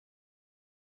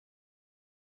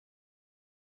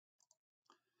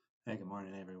Hey, good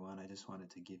morning, everyone. I just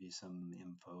wanted to give you some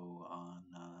info on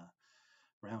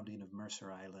rounding of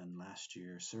Mercer Island last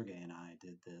year. Sergey and I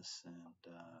did this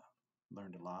and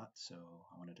learned a lot, so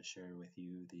I wanted to share with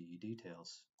you the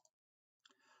details.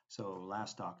 So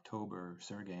last October,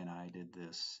 Sergey and I did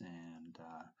this, and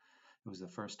it was the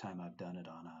first time I've done it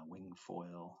on a wing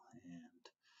foil and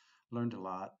learned a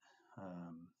lot.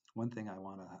 One thing I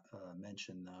want to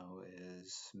mention though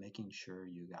is making sure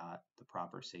you got the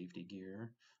proper safety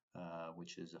gear,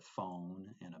 which is a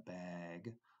phone in a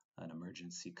bag, an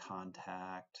emergency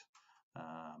contact,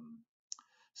 um,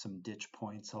 some ditch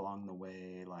points along the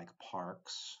way, like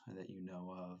parks that you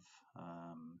know of,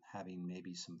 having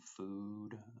maybe some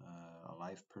food, a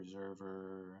life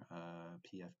preserver,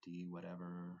 PFD,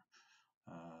 whatever.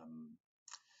 Um,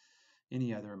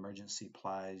 any other emergency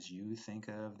supplies you think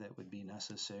of that would be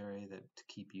necessary that to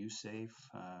keep you safe,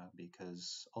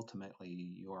 because ultimately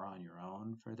you're on your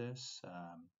own for this.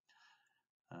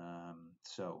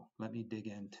 So let me dig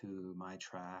into my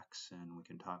tracks and we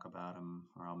can talk about them,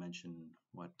 or I'll mention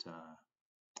what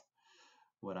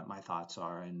my thoughts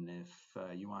are. And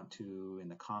if you want to, in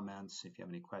the comments, if you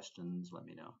have any questions, let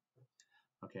me know.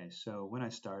 Okay, so when I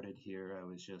started here, I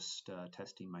was just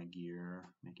testing my gear,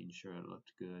 making sure it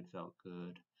looked good, felt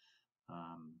good.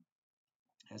 Um,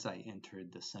 as I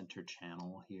entered the center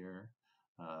channel here,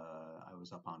 I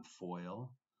was up on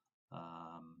foil.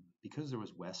 Because there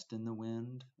was west in the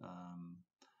wind,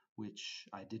 which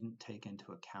I didn't take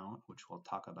into account, which we'll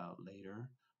talk about later.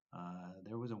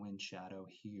 There was a wind shadow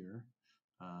here,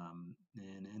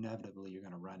 and inevitably you're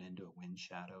going to run into a wind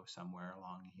shadow somewhere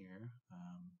along here.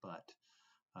 But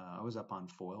I was up on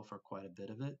foil for quite a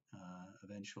bit of it.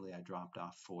 Eventually, I dropped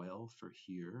off foil for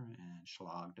here and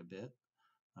slogged a bit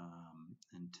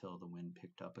until the wind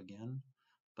picked up again.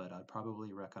 But I'd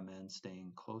probably recommend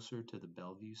staying closer to the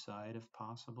Bellevue side if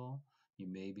possible. You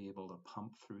may be able to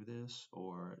pump through this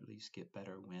or at least get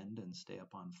better wind and stay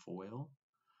up on foil.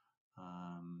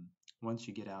 Um, Once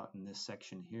you get out in this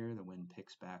section here, the wind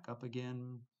picks back up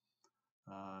again.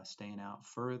 Staying out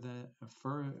far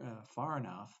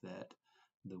enough that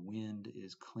the wind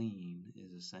is clean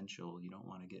is essential. You don't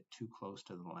want to get too close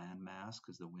to the landmass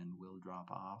because the wind will drop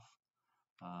off.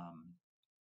 Um,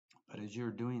 but as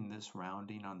you're doing this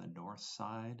rounding on the north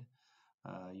side,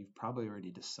 you've probably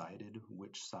already decided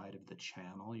which side of the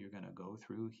channel you're going to go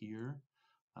through here.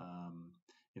 Um,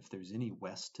 if there's any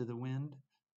west to the wind,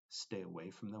 stay away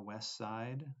from the west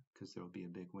side because there will be a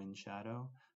big wind shadow.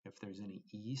 If there's any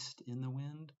east in the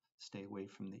wind, stay away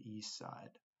from the east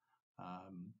side.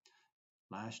 Um,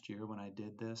 Last year when I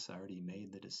did this, I already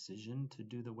made the decision to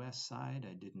do the west side.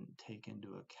 I didn't take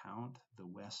into account the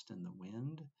west and the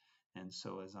wind. And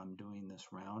so as I'm doing this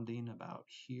rounding about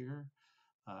here,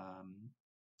 um,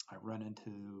 I run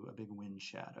into a big wind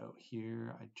shadow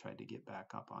here. I tried to get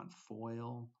back up on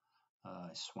foil. I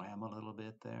swam a little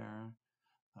bit there.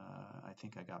 I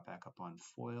think I got back up on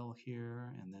foil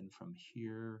here, and then from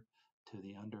here to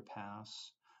the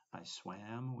underpass, I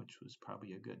swam, which was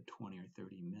probably a good 20 or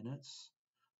 30 minutes.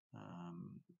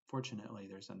 Fortunately,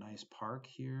 there's a nice park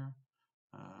here.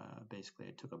 Basically,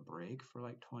 I took a break for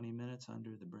like 20 minutes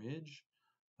under the bridge.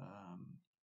 Um,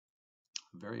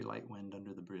 Very light wind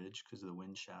under the bridge because of the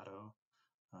wind shadow.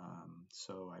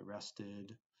 So I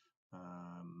rested,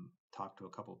 talked to a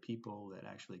couple people that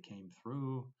actually came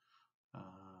through.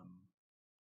 Um,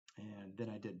 and then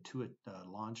I did two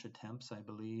launch attempts, I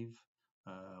believe.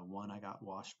 One I got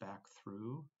washed back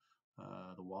through.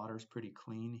 The water's pretty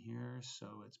clean here,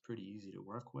 so it's pretty easy to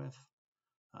work with.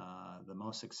 The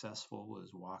most successful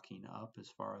was walking up as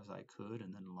far as I could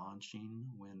and then launching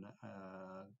when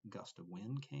a gust of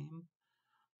wind came.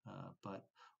 But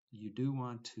you do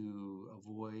want to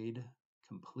avoid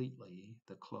completely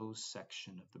the closed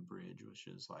section of the bridge, which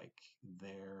is like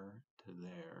there to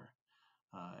there,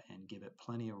 and give it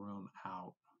plenty of room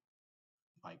out,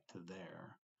 like to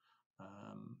there.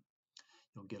 Um,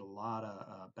 you'll get a lot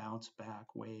of bounce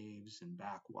back waves and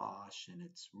backwash, and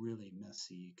it's really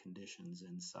messy conditions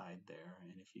inside there.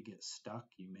 And if you get stuck,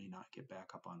 you may not get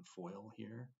back up on foil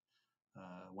here.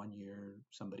 One year,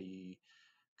 somebody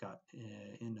got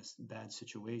in a bad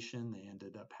situation. They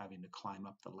ended up having to climb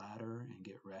up the ladder and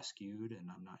get rescued, and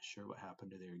I'm not sure what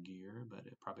happened to their gear, but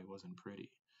it probably wasn't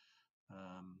pretty.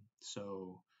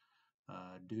 So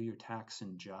do your tacks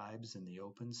and jibes in the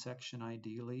open section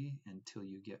ideally until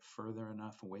you get further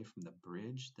enough away from the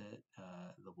bridge that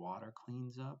the water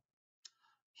cleans up.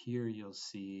 Here you'll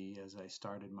see as I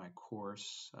started my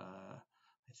course,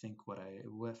 I think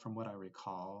from what I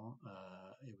recall,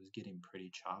 it was getting pretty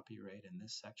choppy right in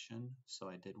this section. So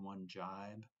I did one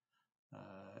jibe,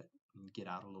 get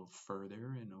out a little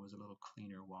further and it was a little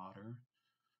cleaner water.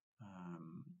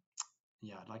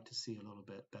 Yeah, I'd like to see a little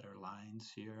bit better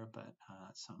lines here, but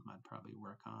it's something I'd probably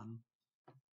work on.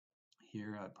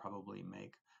 Here I'd probably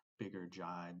make bigger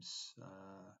jibes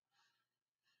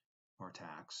or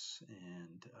tacks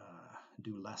and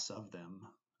do less of them.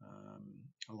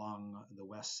 Along the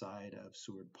west side of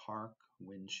Seward Park,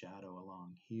 wind shadow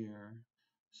along here.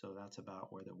 So that's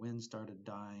about where the wind started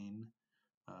dying.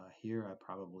 Here I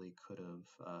probably could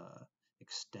have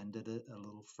extended it a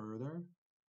little further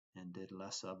and did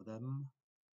less of them.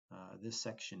 This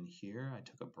section here, I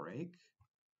took a break.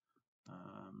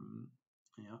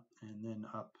 Yeah, and then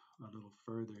up a little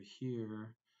further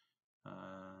here,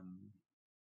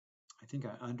 I think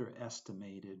I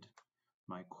underestimated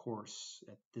my course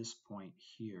at this point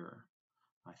here.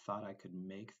 I thought I could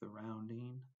make the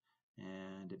rounding,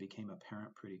 and it became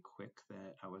apparent pretty quick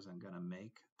that I wasn't going to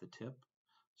make the tip,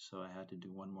 so I had to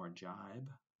do one more jibe.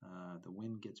 The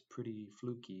wind gets pretty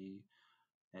fluky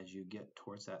as you get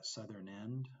towards that southern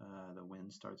end. The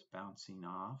wind starts bouncing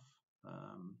off,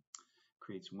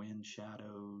 creates wind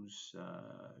shadows,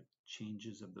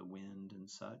 changes of the wind and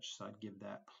such, so I'd give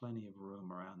that plenty of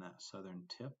room around that southern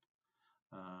tip.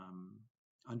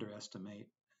 Underestimate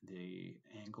the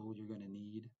angle you're going to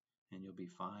need and you'll be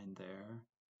fine there.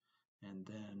 And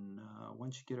then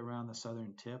once you get around the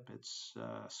southern tip, it's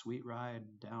a sweet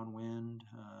ride downwind,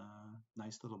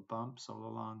 nice little bumps all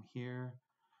along here.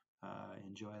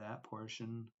 Enjoy that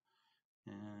portion.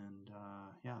 And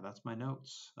yeah, that's my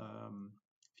notes.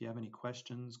 If you have any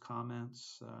questions,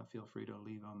 comments, feel free to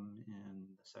leave them in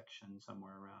the section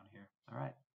somewhere around here. All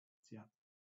right, see ya.